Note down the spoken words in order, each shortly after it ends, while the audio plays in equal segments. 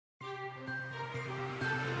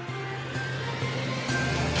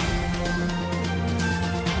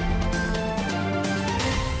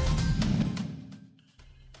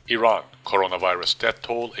Iran coronavirus death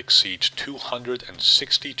toll exceeds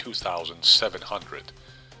 262,700.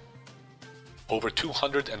 Over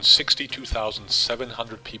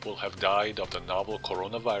 262,700 people have died of the novel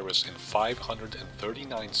coronavirus in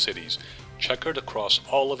 539 cities, checkered across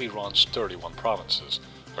all of Iran's 31 provinces,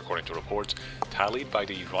 according to reports tallied by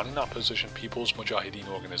the Iranian opposition People's Mujahedin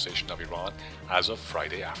Organization of Iran as of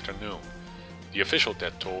Friday afternoon. The official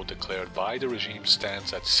death toll declared by the regime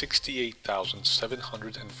stands at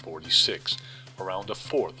 68,746, around a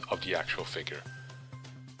fourth of the actual figure.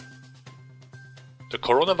 The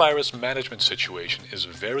coronavirus management situation is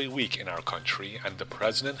very weak in our country, and the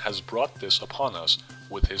president has brought this upon us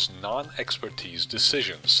with his non-expertise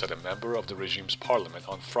decisions, said a member of the regime's parliament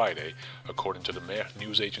on Friday, according to the Mehr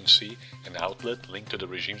news agency, an outlet linked to the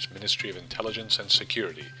regime's Ministry of Intelligence and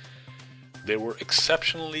Security. There were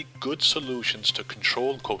exceptionally good solutions to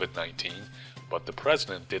control COVID-19, but the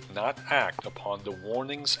president did not act upon the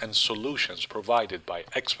warnings and solutions provided by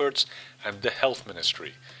experts and the health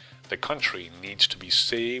ministry. The country needs to be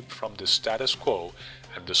saved from the status quo,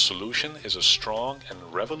 and the solution is a strong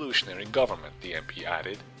and revolutionary government, the MP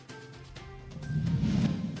added.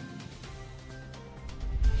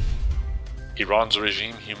 Iran's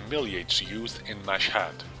regime humiliates youth in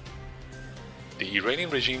Mashhad. The Iranian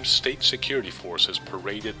regime's state security forces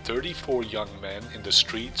paraded 34 young men in the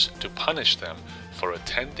streets to punish them for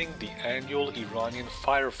attending the annual Iranian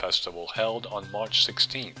Fire Festival held on March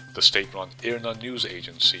 16, the state-run Irna news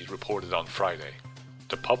agency reported on Friday.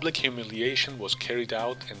 The public humiliation was carried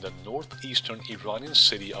out in the northeastern Iranian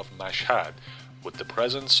city of Mashhad, with the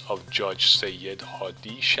presence of Judge Sayyid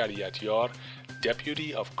Hadi Shariatyar,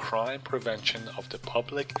 Deputy of Crime Prevention of the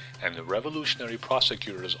Public and the Revolutionary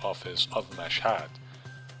Prosecutor's Office of Mashhad.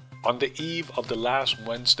 On the eve of the last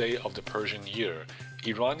Wednesday of the Persian year,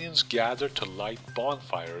 Iranians gathered to light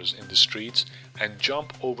bonfires in the streets and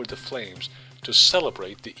jump over the flames to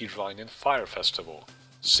celebrate the Iranian Fire Festival.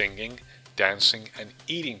 Singing, dancing, and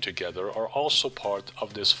eating together are also part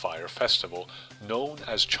of this fire festival, known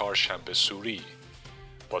as Charshanbe Suri.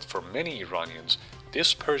 But for many Iranians,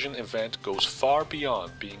 this Persian event goes far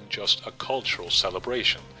beyond being just a cultural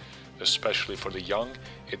celebration. Especially for the young,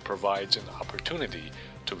 it provides an opportunity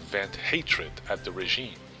to vent hatred at the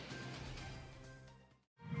regime.